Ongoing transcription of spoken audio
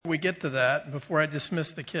we get to that, before I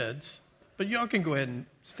dismiss the kids, but y'all can go ahead and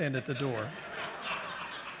stand at the door.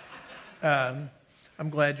 I'm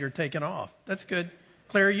glad you're taking off. That's good.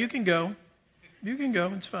 Claire, you can go. You can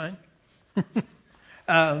go. It's fine.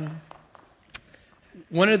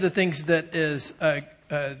 One of the things that is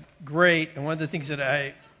great, and one of the things that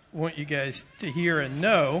I want you guys to hear and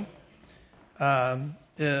know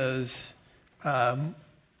is a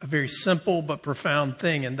very simple but profound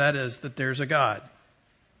thing, and that is that there's a God.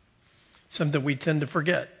 Something we tend to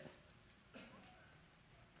forget,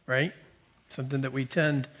 right? Something that we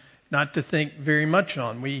tend not to think very much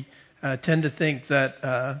on. We tend to think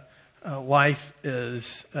that life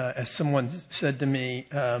is, as someone said to me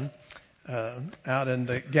out in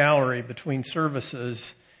the gallery between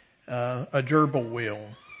services, a gerbil wheel,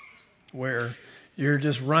 where you're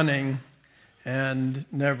just running and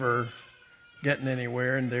never getting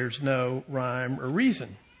anywhere, and there's no rhyme or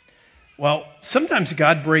reason. Well, sometimes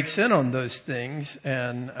God breaks in on those things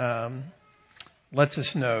and lets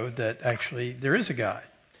us know that actually there is a God.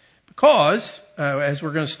 Because, as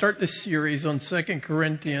we're going to start this series on 2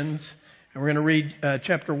 Corinthians, and we're going to read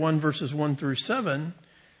chapter 1, verses 1 through 7,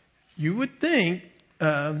 you would think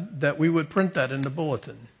that we would print that in the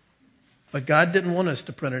bulletin. But God didn't want us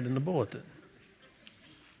to print it in the bulletin.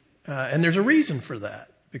 And there's a reason for that.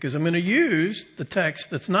 Because I'm going to use the text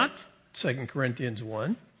that's not 2 Corinthians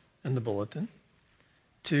 1 in the bulletin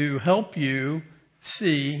to help you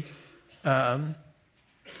see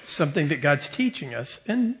something that God's teaching us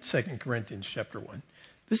in 2 Corinthians chapter 1.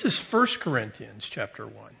 This is 1 Corinthians chapter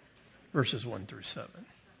 1, verses 1 through 7,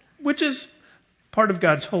 which is part of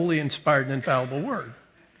God's holy, inspired, and infallible word.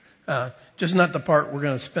 Just not the part we're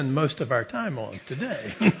going to spend most of our time on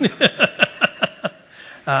today.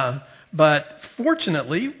 But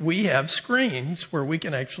fortunately, we have screens where we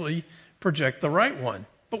can actually project the right one.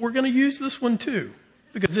 But we're going to use this one too,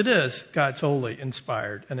 because it is God's holy,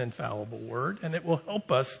 inspired, and infallible word, and it will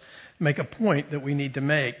help us make a point that we need to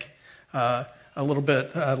make a little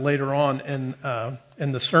bit later on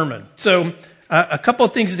in the sermon. So a couple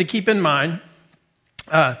of things to keep in mind.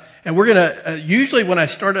 And we're going to, usually when I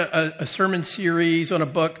start a sermon series on a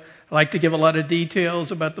book, I like to give a lot of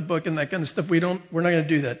details about the book and that kind of stuff. We're not going to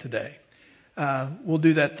do that today. We'll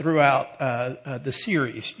do that throughout the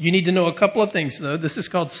series. You need to know a couple of things, though. This is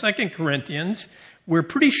called 2 Corinthians. We're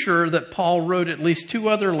pretty sure that Paul wrote at least 2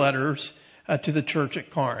 other letters to the church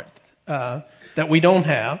at Corinth that we don't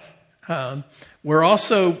have. We're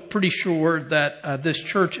also pretty sure that this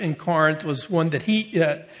church in Corinth was one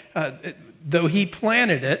that though he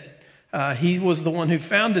planted it, he was the one who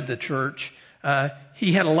founded the church.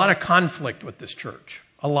 He had a lot of conflict with this church.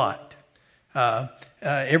 A lot.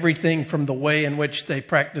 Everything from the way in which they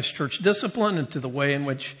practiced church discipline and to the way in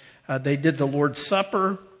which they did the Lord's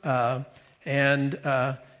Supper. And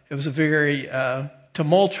it was a very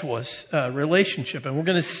tumultuous relationship. And we're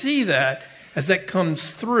going to see that as that comes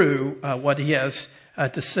through what he has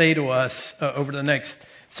to say to us over the next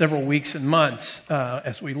several weeks and months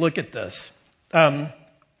as we look at this. I'm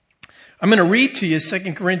going to read to you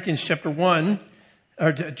 2 Corinthians chapter 1,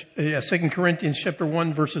 2 Corinthians chapter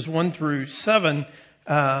 1, verses 1 through 7.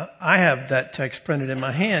 I have that text printed in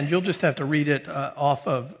my hand. You'll just have to read it off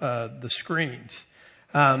of the screens.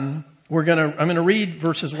 I'm going to read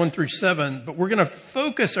verses 1 through 7, but we're going to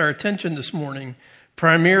focus our attention this morning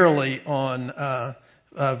primarily on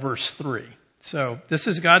verse 3. So this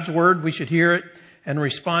is God's word. We should hear it and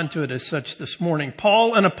respond to it as such this morning.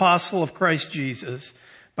 Paul, an apostle of Christ Jesus,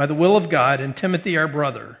 by the will of God, and Timothy, our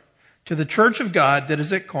brother, to the church of God that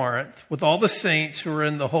is at Corinth, with all the saints who are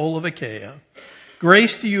in the whole of Achaia,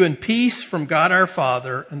 grace to you and peace from God our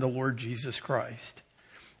Father and the Lord Jesus Christ.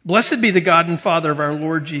 Blessed be the God and Father of our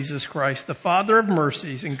Lord Jesus Christ, the Father of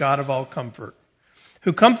mercies and God of all comfort,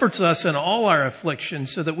 who comforts us in all our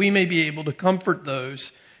afflictions, so that we may be able to comfort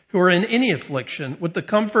those who are in any affliction with the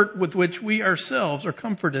comfort with which we ourselves are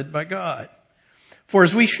comforted by God. For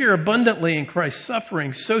as we share abundantly in Christ's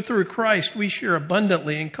suffering, so through Christ we share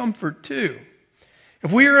abundantly in comfort too.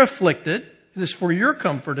 If we are afflicted, it is for your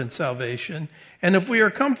comfort and salvation. And if we are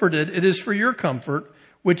comforted, it is for your comfort,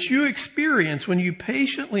 which you experience when you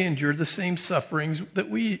patiently endure the same sufferings that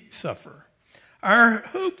we suffer. Our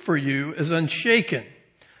hope for you is unshaken,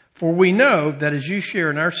 for we know that as you share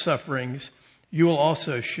in our sufferings, you will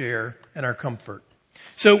also share in our comfort.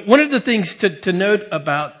 So one of the things to note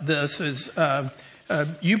about this is,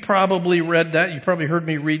 you probably read that, you probably heard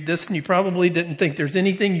me read this, and you probably didn't think there's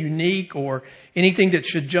anything unique or anything that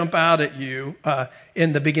should jump out at you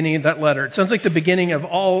in the beginning of that letter. It sounds like the beginning of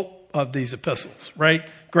all of these epistles, right?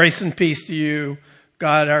 Grace and peace to you,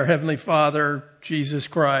 God our Heavenly Father, Jesus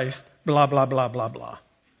Christ, blah, blah, blah, blah, blah.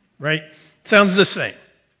 right? Sounds the same.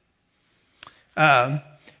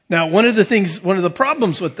 Now, one of the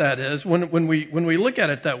problems with that is when we look at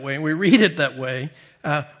it that way and we read it that way,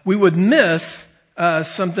 we would miss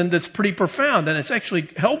something that's pretty profound, and it's actually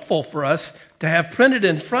helpful for us to have printed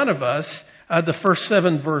in front of us the first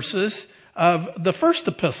 7 verses of the first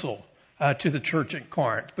epistle to the church at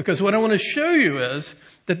Corinth, because what I want to show you is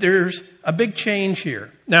that there's a big change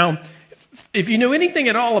here. Now, if you know anything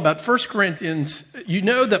at all about 1 Corinthians, you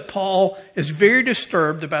know that Paul is very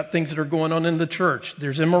disturbed about things that are going on in the church.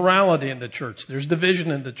 There's immorality in the church. There's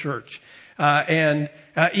division in the church. And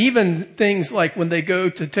even things like when they go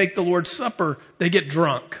to take the Lord's Supper, they get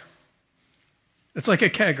drunk. It's like a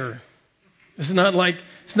kegger. It's not like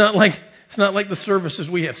the services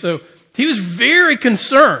we have. So he was very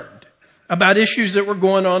concerned about issues that were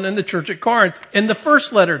going on in the church at Corinth in the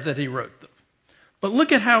first letter that he wrote them. But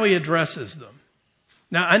look at how he addresses them.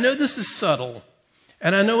 Now, I know this is subtle,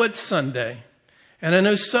 and I know it's Sunday, and I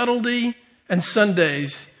know subtlety and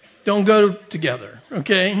Sundays don't go together,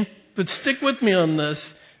 okay? But stick with me on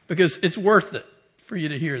this because it's worth it for you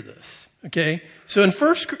to hear this, okay? So in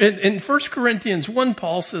 1 Corinthians 1,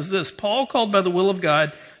 Paul says this, Paul, called by the will of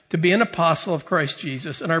God to be an apostle of Christ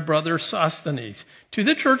Jesus, and our brother Sosthenes, to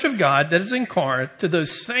the church of God that is in Corinth, to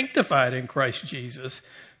those sanctified in Christ Jesus,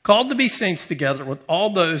 called to be saints together with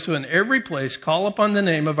all those who in every place call upon the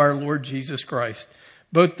name of our Lord Jesus Christ,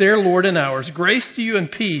 both their Lord and ours. Grace to you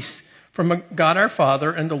and peace from God our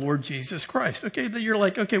Father and the Lord Jesus Christ. Okay, you're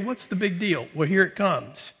like, okay, what's the big deal? Well, here it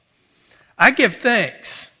comes. I give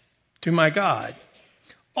thanks to my God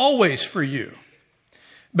always for you,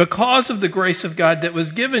 because of the grace of God that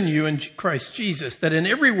was given you in Christ Jesus, that in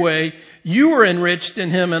every way you were enriched in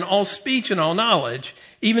him in all speech and all knowledge,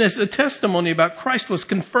 even as the testimony about Christ was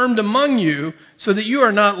confirmed among you, so that you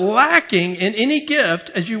are not lacking in any gift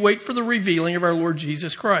as you wait for the revealing of our Lord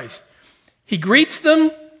Jesus Christ. He greets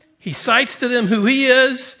them, he cites to them who he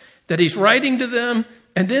is, that he's writing to them,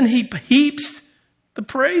 and then he heaps the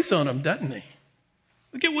praise on them, doesn't he?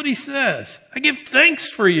 Look at what he says. I give thanks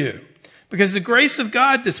for you, because the grace of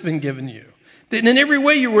God that's been given you, that in every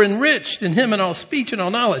way you were enriched in him in all speech and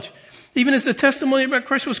all knowledge, even as the testimony about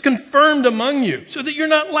Christ was confirmed among you, so that you're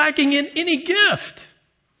not lacking in any gift.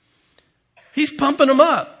 He's pumping them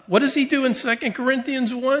up. What does he do in 2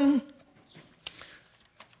 Corinthians 1?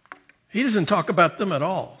 He doesn't talk about them at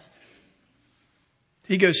all.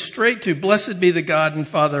 He goes straight to, blessed be the God and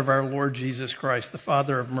Father of our Lord Jesus Christ, the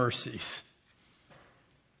Father of mercies.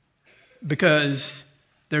 Because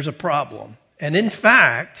there's a problem. And in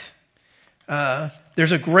fact,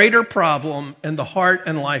 there's a greater problem in the heart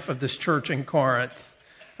and life of this church in Corinth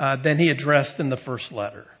than he addressed in the first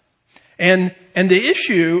letter. And the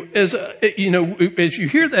issue is, as you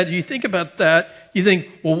hear that, you think about that, you think,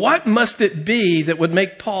 well, what must it be that would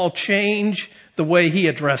make Paul change the way he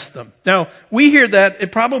addressed them? Now, we hear that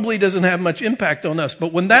it probably doesn't have much impact on us,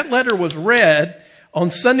 but when that letter was read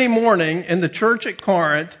on Sunday morning in the church at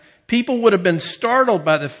Corinth, people would have been startled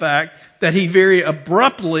by the fact that he very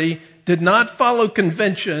abruptly did not follow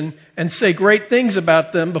convention and say great things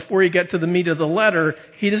about them before he got to the meat of the letter.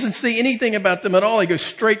 He doesn't say anything about them at all. He goes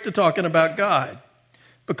straight to talking about God,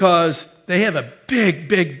 because they have a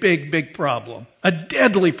big problem, a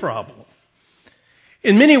deadly problem.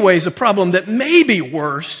 In many ways, a problem that may be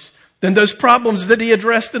worse than those problems that he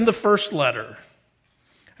addressed in the first letter.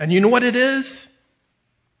 And you know what it is?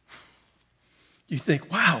 You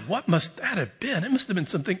think, wow, what must that have been? It must have been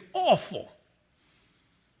something awful.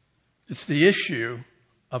 It's the issue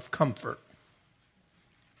of comfort.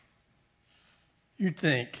 You'd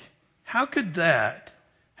think, how could that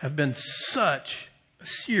have been such a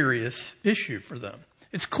serious issue for them?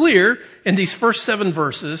 It's clear in these first 7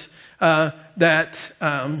 verses that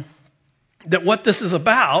what this is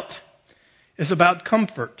about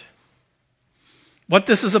comfort. What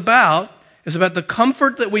this is about the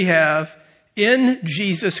comfort that we have in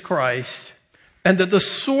Jesus Christ, and that the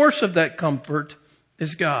source of that comfort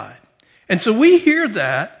is God. And so we hear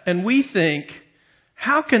that and we think,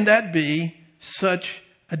 how can that be such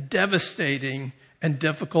a devastating and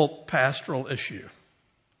difficult pastoral issue,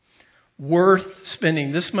 worth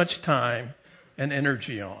spending this much time and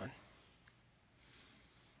energy on?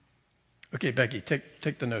 Okay, Becky,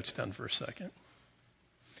 take the notes down for a second.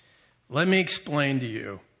 Let me explain to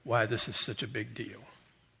you why this is such a big deal.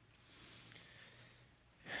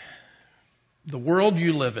 The world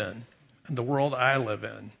you live in and the world I live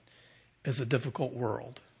in is a difficult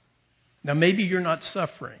world. Now, maybe you're not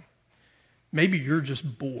suffering. Maybe you're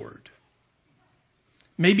just bored.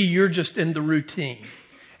 Maybe you're just in the routine.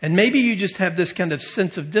 And maybe you just have this kind of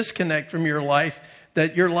sense of disconnect from your life,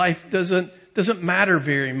 that your life doesn't doesn't matter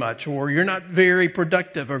very much, or you're not very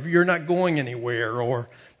productive, or you're not going anywhere, or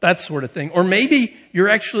that sort of thing. Or maybe you're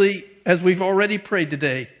actually, as we've already prayed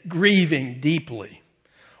today, grieving deeply.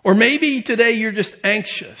 Or maybe today you're just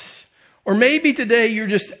anxious. Or maybe today you're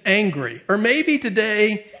just angry. Or maybe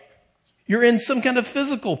today you're in some kind of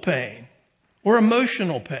physical pain or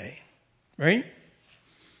emotional pain, right?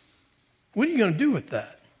 What are you going to do with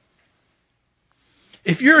that?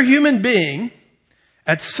 If you're a human being,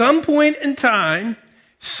 at some point in time,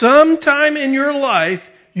 sometime in your life,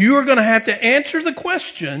 you are going to have to answer the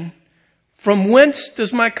question, from whence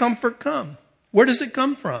does my comfort come? Where does it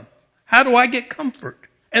come from? How do I get comfort?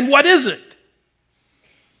 And what is it?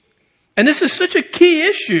 And this is such a key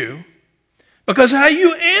issue because how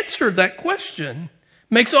you answer that question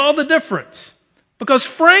makes all the difference. Because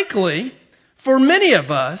frankly, for many of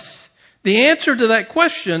us, the answer to that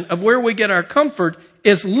question of where we get our comfort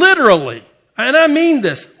is literally, and I mean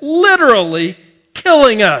this, literally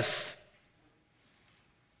killing us.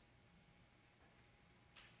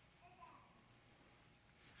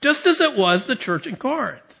 Just as it was the church in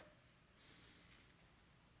Corinth.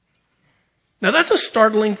 Now that's a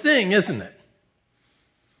startling thing, isn't it?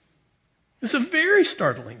 It's a very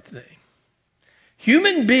startling thing.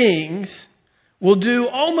 Human beings will do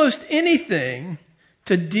almost anything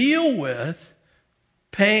to deal with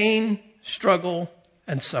pain, struggle,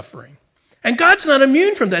 and suffering. And God's not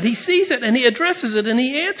immune from that. He sees it and He addresses it and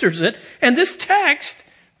He answers it. And this text,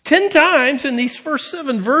 10 times in these first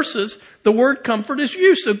 7 verses, the word comfort is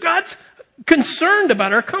used. So God's concerned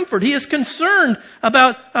about our comfort. He is concerned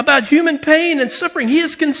about human pain and suffering. He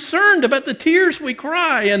is concerned about the tears we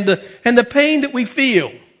cry and the pain that we feel.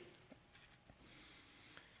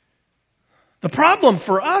 The problem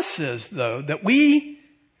for us is, though, that we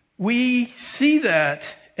see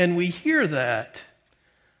that and we hear that.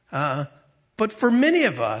 But for many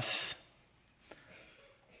of us,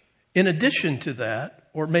 in addition to that,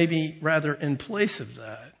 or maybe rather in place of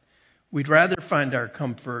that, we'd rather find our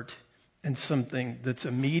comfort in something that's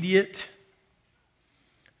immediate,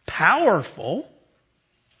 powerful,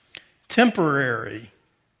 temporary,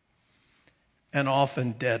 and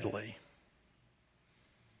often deadly.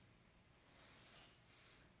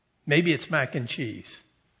 Maybe it's mac and cheese.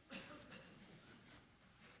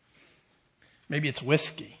 Maybe it's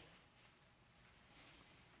whiskey.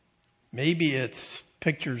 Maybe it's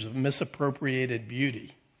pictures of misappropriated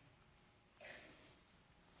beauty.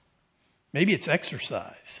 Maybe it's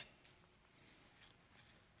exercise.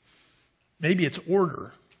 Maybe it's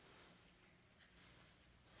order.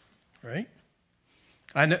 Right?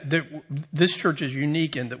 I know this church is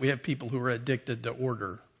unique in that we have people who are addicted to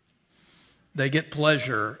order. They get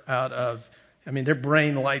pleasure out of, their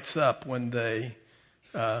brain lights up when they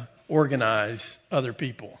organize other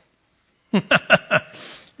people.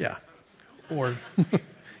 Yeah. Or,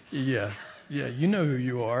 yeah, you know who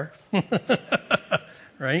you are.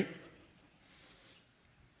 Right?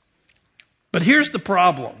 But here's the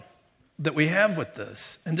problem that we have with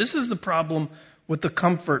this. And this is the problem with the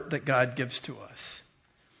comfort that God gives to us.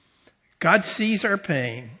 God sees our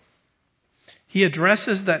pain. He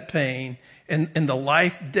addresses that pain in the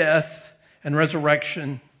life, death, and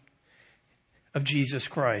resurrection of Jesus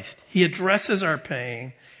Christ. He addresses our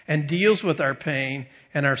pain and deals with our pain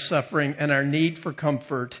and our suffering and our need for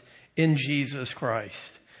comfort in Jesus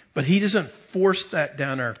Christ. But He doesn't force that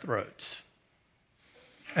down our throats.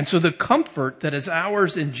 And so the comfort that is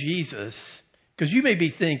ours in Jesus, because you may be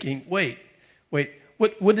thinking, wait,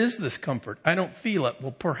 what is this comfort? I don't feel it.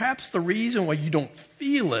 Well, perhaps the reason why you don't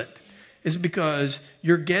feel it is because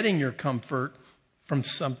you're getting your comfort from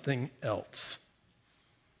something else.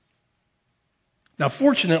 Now,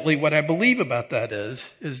 fortunately, what I believe about that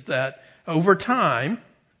is that over time,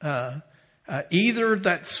 either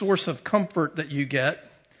that source of comfort that you get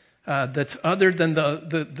that's other than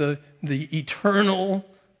the eternal,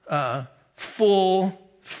 full,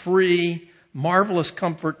 free, marvelous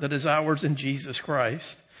comfort that is ours in Jesus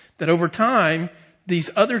Christ, that over time,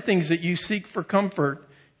 these other things that you seek for comfort,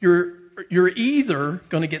 you're either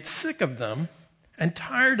going to get sick of them and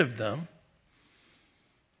tired of them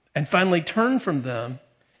and finally turn from them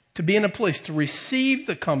to be in a place to receive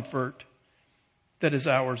the comfort that is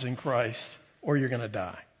ours in Christ, or you're going to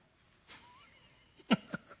die.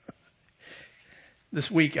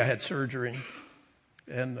 This week I had surgery,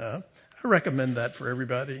 and I recommend that for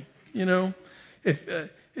everybody. If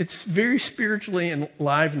it's very spiritually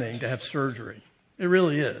enlivening to have surgery. It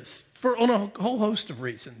really is, on a whole host of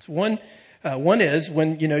reasons. One is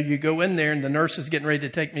when, you go in there and the nurse is getting ready to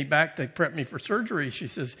take me back to prep me for surgery. She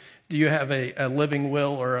says, do you have a living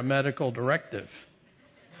will or a medical directive?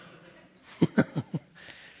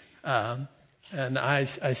 And I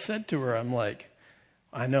said to her, I'm like,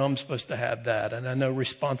 I know I'm supposed to have that, and I know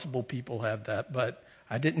responsible people have that, but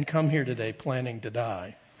I didn't come here today planning to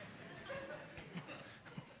die.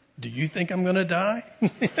 Do you think I'm going to die?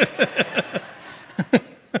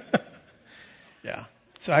 Yeah.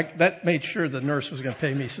 So that made sure the nurse was going to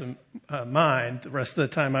pay me some mind the rest of the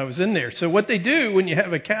time I was in there. So what they do when you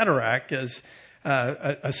have a cataract is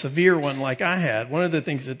a severe one like I had. One of the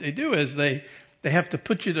things that they do is they have to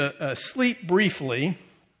put you to sleep briefly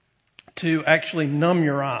to actually numb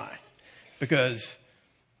your eye because,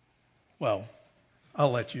 well,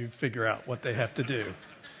 I'll let you figure out what they have to do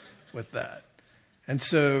with that. And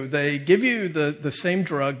so they give you the same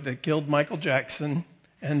drug that killed Michael Jackson,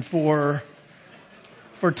 and for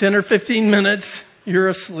 10 or 15 minutes, you're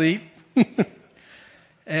asleep.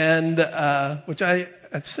 And, which I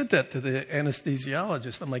said that to the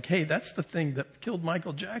anesthesiologist. I'm like, hey, that's the thing that killed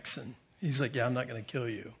Michael Jackson. He's like, yeah, I'm not going to kill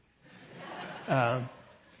you.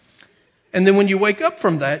 And then when you wake up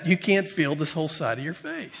from that, you can't feel this whole side of your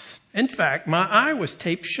face. In fact, my eye was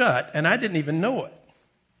taped shut and I didn't even know it.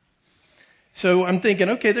 So I'm thinking,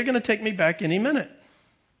 okay, they're going to take me back any minute.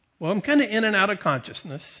 Well, I'm kind of in and out of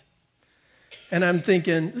consciousness. And I'm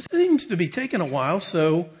thinking, this seems to be taking a while.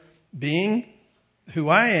 So being who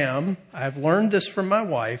I am, I've learned this from my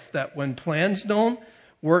wife, that when plans don't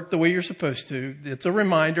work the way you're supposed to, it's a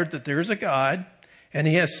reminder that there's a God and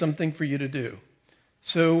he has something for you to do.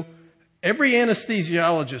 So every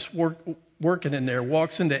anesthesiologist working in there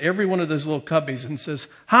walks into every one of those little cubbies and says,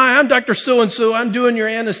 hi, I'm Dr. So-and-so. I'm doing your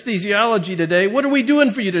anesthesiology today. What are we doing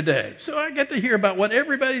for you today? So I get to hear about what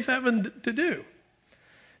everybody's having to do.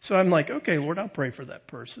 So I'm like, okay, Lord, I'll pray for that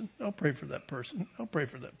person. I'll pray for that person. I'll pray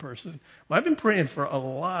for that person. Well, I've been praying for a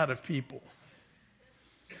lot of people.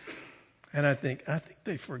 And I think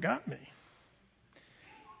they forgot me.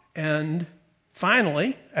 And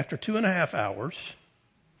finally, after 2.5 hours,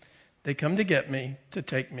 they come to get me to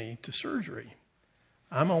take me to surgery.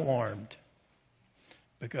 I'm alarmed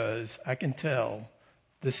because I can tell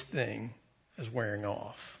this thing is wearing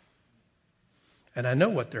off. And I know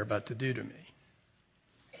what they're about to do to me.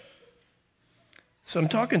 So I'm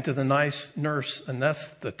talking to the nice nurse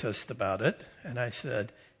anesthetist about it. And I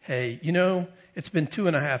said, hey, it's been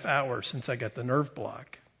 2.5 hours since I got the nerve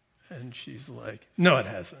block. And she's like, no, it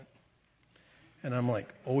hasn't. And I'm like,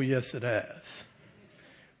 oh, yes, it has.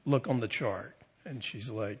 Look on the chart. And she's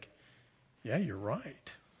like, yeah, you're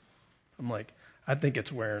right. I'm like, I think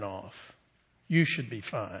it's wearing off. You should be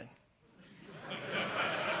fine.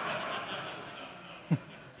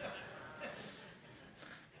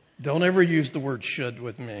 Don't ever use the word should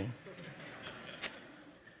with me.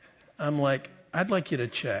 I'm like, I'd like you to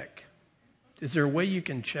check. Is there a way you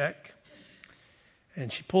can check?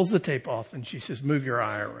 And she pulls the tape off and she says, move your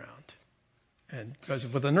eye around. And because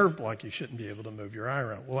with a nerve block, you shouldn't be able to move your eye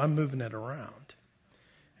around. Well, I'm moving it around.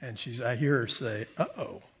 And I hear her say,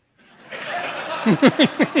 uh-oh.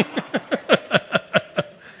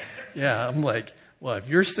 Yeah, I'm like, well, if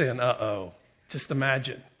you're saying uh-oh, just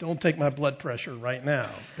imagine. Don't take my blood pressure right now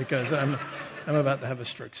because I'm about to have a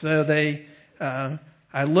stroke. So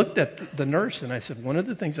I looked at the nurse and I said, one of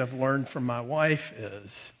the things I've learned from my wife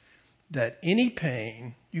is that any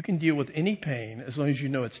pain, you can deal with any pain as long as you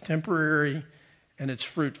know it's temporary and it's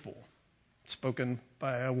fruitful. Spoken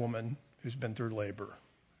by a woman who's been through labor.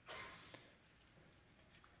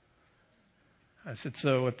 I said,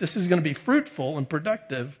 so if this is going to be fruitful and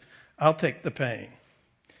productive, I'll take the pain.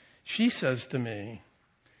 She says to me,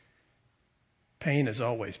 pain is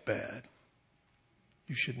always bad.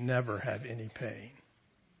 You should never have any pain.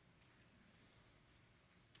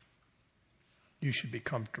 You should be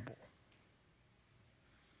comfortable.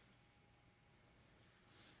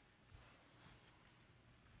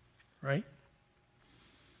 Right?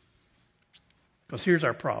 Because here's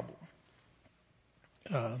our problem.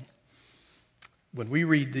 When we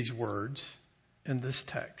read these words in this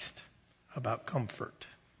text about comfort,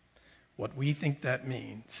 what we think that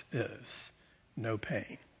means is no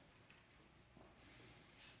pain.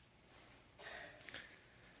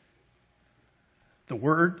 The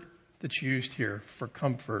word that's used here for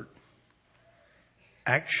comfort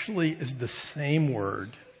actually is the same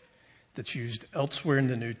word that's used elsewhere in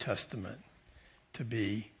the New Testament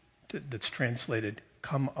that's translated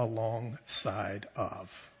come alongside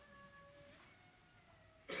of.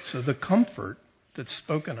 So the comfort that's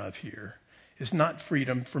spoken of here is not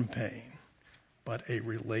freedom from pain, but a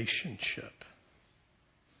relationship.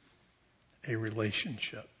 A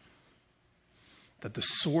relationship. That the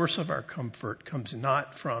source of our comfort comes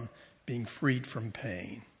not from being freed from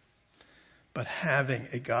pain, but having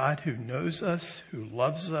a God who knows us, who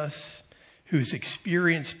loves us, who's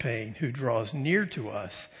experienced pain, who draws near to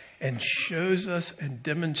us and shows us and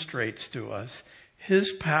demonstrates to us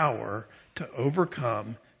his power to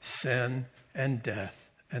overcome sin and death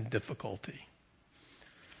and difficulty.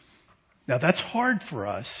 Now that's hard for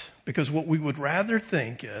us because what we would rather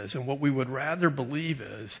think is, and what we would rather believe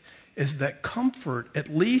is that comfort,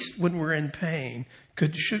 at least when we're in pain,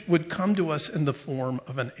 would come to us in the form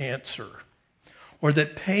of an answer. Or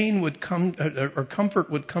that pain would come, or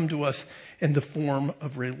comfort would come to us in the form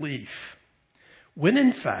of relief. When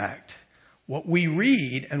in fact, what we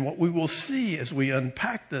read and what we will see as we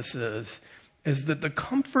unpack this is that the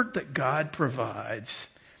comfort that God provides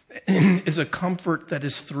is a comfort that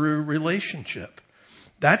is through relationship.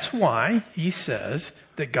 That's why he says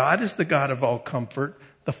that God is the God of all comfort,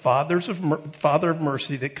 the Father of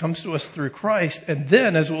mercy that comes to us through Christ. And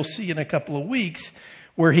then, as we'll see in a couple of weeks,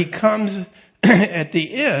 where he comes at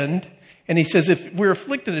the end and he says, if we're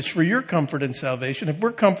afflicted, it's for your comfort and salvation. If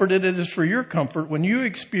we're comforted, it is for your comfort. When you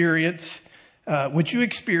experience when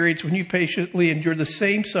you patiently endure the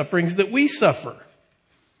same sufferings that we suffer.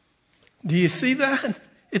 Do you see that?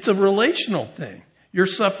 It's a relational thing. You're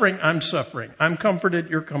suffering, I'm suffering. I'm comforted,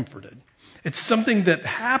 you're comforted. It's something that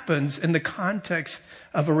happens in the context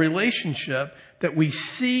of a relationship that we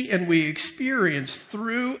see and we experience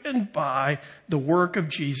through and by the work of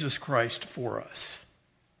Jesus Christ for us.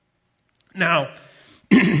 Now,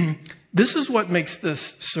 this is what makes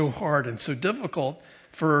this so hard and so difficult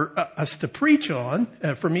for us to preach on,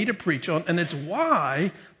 for me to preach on, and it's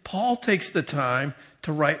why Paul takes the time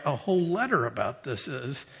to write a whole letter about this,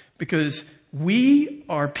 is because we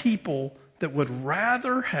are people that would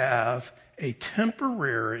rather have a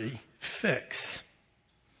temporary fix,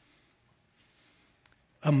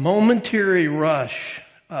 a momentary rush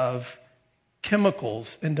of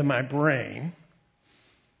chemicals into my brain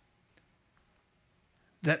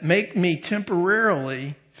that make me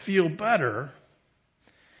temporarily feel better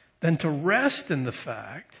than to rest in the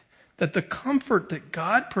fact that the comfort that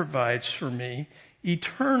God provides for me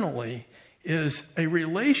eternally is a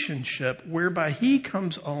relationship whereby he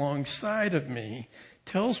comes alongside of me,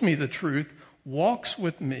 tells me the truth, walks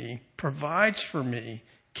with me, provides for me,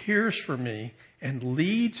 cares for me, and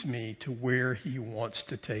leads me to where he wants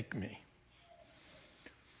to take me.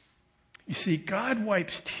 You see, God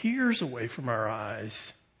wipes tears away from our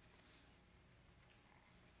eyes.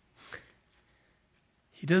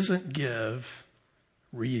 He doesn't give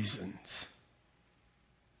reasons.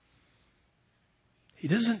 He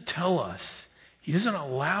doesn't tell us. He doesn't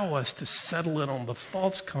allow us to settle in on the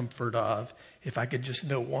false comfort of, if I could just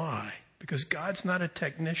know why. Because God's not a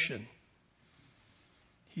technician.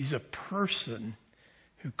 He's a person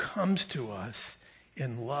who comes to us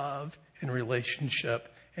in love and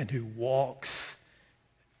relationship and who walks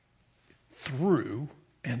through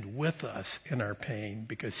and with us in our pain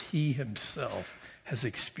because he himself has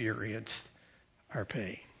experienced our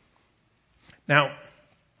pain. Now,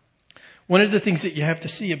 one of the things that you have to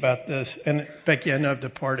see about this, and Becky, I know I've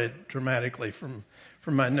departed dramatically from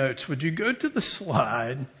my notes. Would you go to the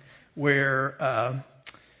slide where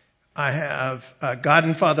I have God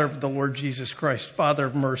and Father of the Lord Jesus Christ, Father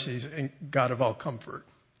of mercies and God of all comfort.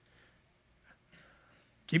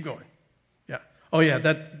 Keep going. Yeah. Oh yeah,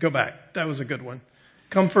 go back. That was a good one.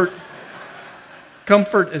 Comfort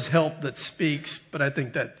is help that speaks, but I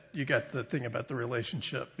think that you got the thing about the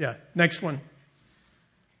relationship. Yeah. Next one.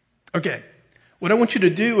 Okay. What I want you to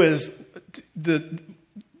do is to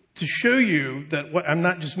show you that I'm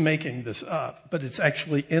not just making this up, but it's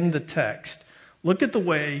actually in the text. Look at the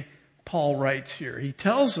way Paul writes here. He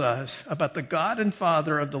tells us about the God and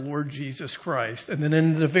Father of the Lord Jesus Christ. And then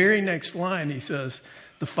in the very next line, he says,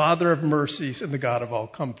 the Father of mercies and the God of all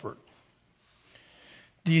comfort.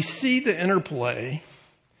 Do you see the interplay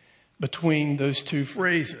between those two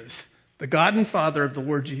phrases? The God and Father of the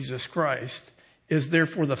Lord Jesus Christ is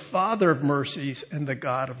therefore the Father of mercies and the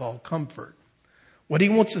God of all comfort. What he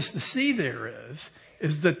wants us to see there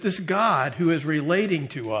is that this God who is relating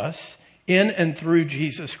to us in and through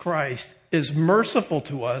Jesus Christ is merciful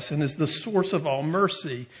to us and is the source of all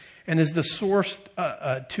mercy and is the source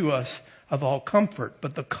to us of all comfort.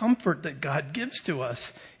 But the comfort that God gives to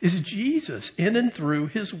us is Jesus in and through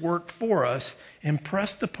his work for us,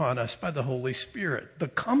 impressed upon us by the Holy Spirit. The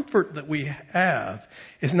comfort that we have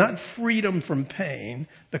is not freedom from pain.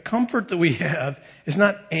 The comfort that we have is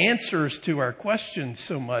not answers to our questions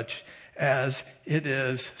so much as it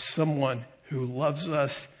is someone who loves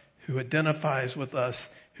us, who identifies with us,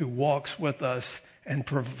 who walks with us, and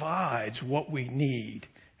provides what we need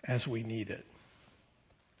as we need it.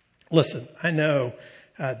 Listen, I know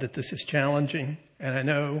that this is challenging, and I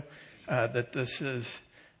know that this is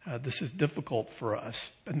this is difficult for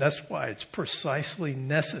us. And that's why it's precisely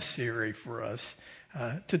necessary for us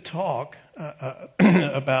to talk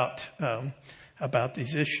about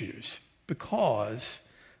these issues, because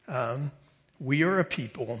we are a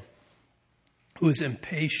people who is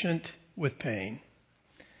impatient with pain.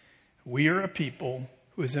 We are a people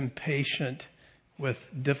who is impatient with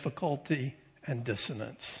difficulty and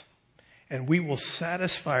dissonance. And we will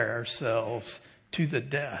satisfy ourselves to the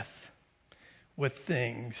death with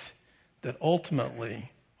things that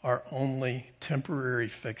ultimately are only temporary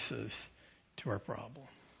fixes to our problem.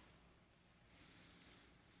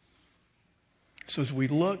 So as we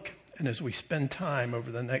look and as we spend time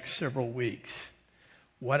over the next several weeks,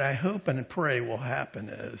 what I hope and pray will happen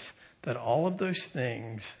is that all of those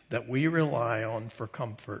things that we rely on for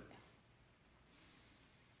comfort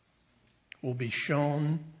will be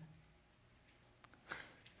shown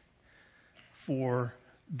for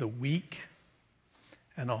the weak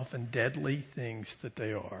and often deadly things that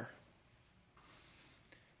they are.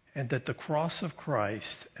 And that the cross of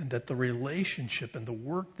Christ and that the relationship and the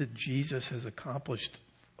work that Jesus has accomplished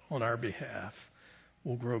on our behalf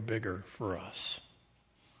will grow bigger for us.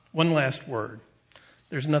 One last word.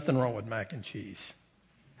 There's nothing wrong with mac and cheese.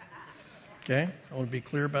 Okay? I want to be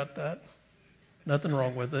clear about that. Nothing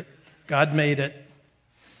wrong with it. God made it.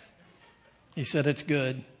 He said it's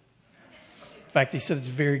good. In fact, he said it's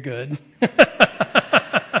very good.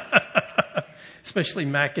 Especially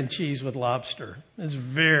mac and cheese with lobster. It's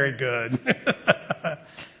very good.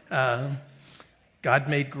 God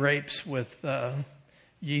made grapes with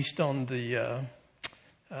yeast on the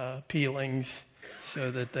peelings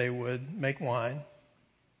so that they would make wine.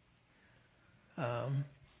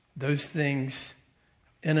 Those things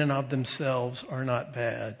in and of themselves are not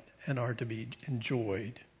bad and are to be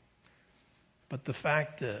enjoyed. But the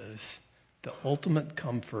fact is, the ultimate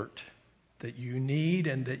comfort that you need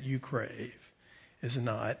and that you crave is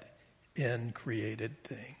not in created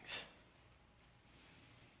things.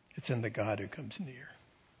 It's in the God who comes near.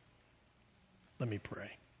 Let me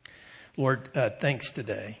pray. Lord, thanks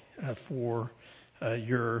today for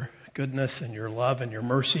your goodness and your love and your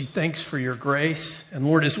mercy. Thanks for your grace. And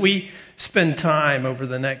Lord, as we spend time over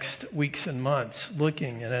the next weeks and months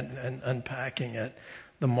looking at it and unpacking it,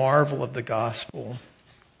 the marvel of the gospel,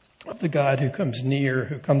 of the God who comes near,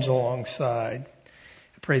 who comes alongside,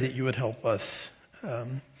 I pray that you would help us.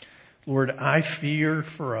 Lord, I fear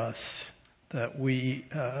for us that we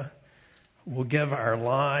will give our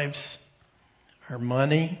lives, our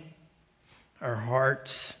money, our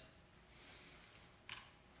hearts,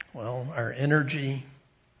 our energy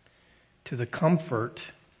to the comfort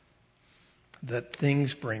that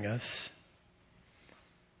things bring us,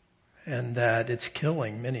 and that it's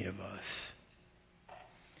killing many of us.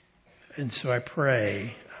 And so I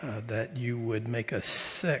pray that you would make us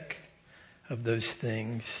sick of those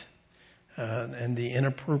things and the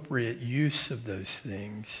inappropriate use of those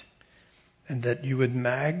things, and that you would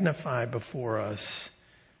magnify before us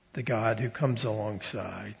the God who comes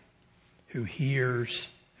alongside, who hears,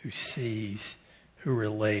 who sees, who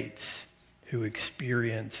relates, who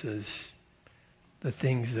experiences the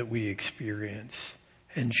things that we experience,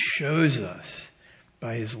 and shows us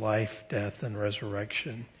by his life, death, and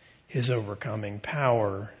resurrection his overcoming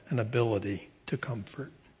power and ability to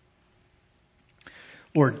comfort.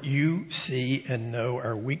 Lord, you see and know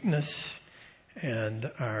our weakness and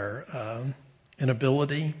our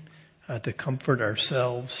inability to comfort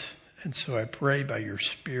ourselves. And so I pray by your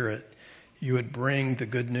Spirit, you would bring the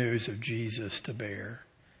good news of Jesus to bear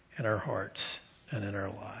in our hearts and in our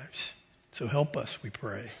lives. So help us, we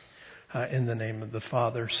pray, in the name of the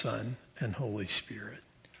Father, Son, and Holy Spirit.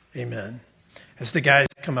 Amen. As the guys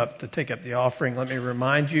come up to take up the offering, let me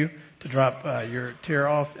remind you to drop your tear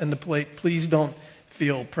off in the plate. Please don't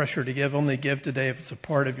feel pressure to give. Only give today if it's a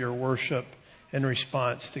part of your worship in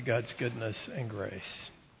response to God's goodness and grace.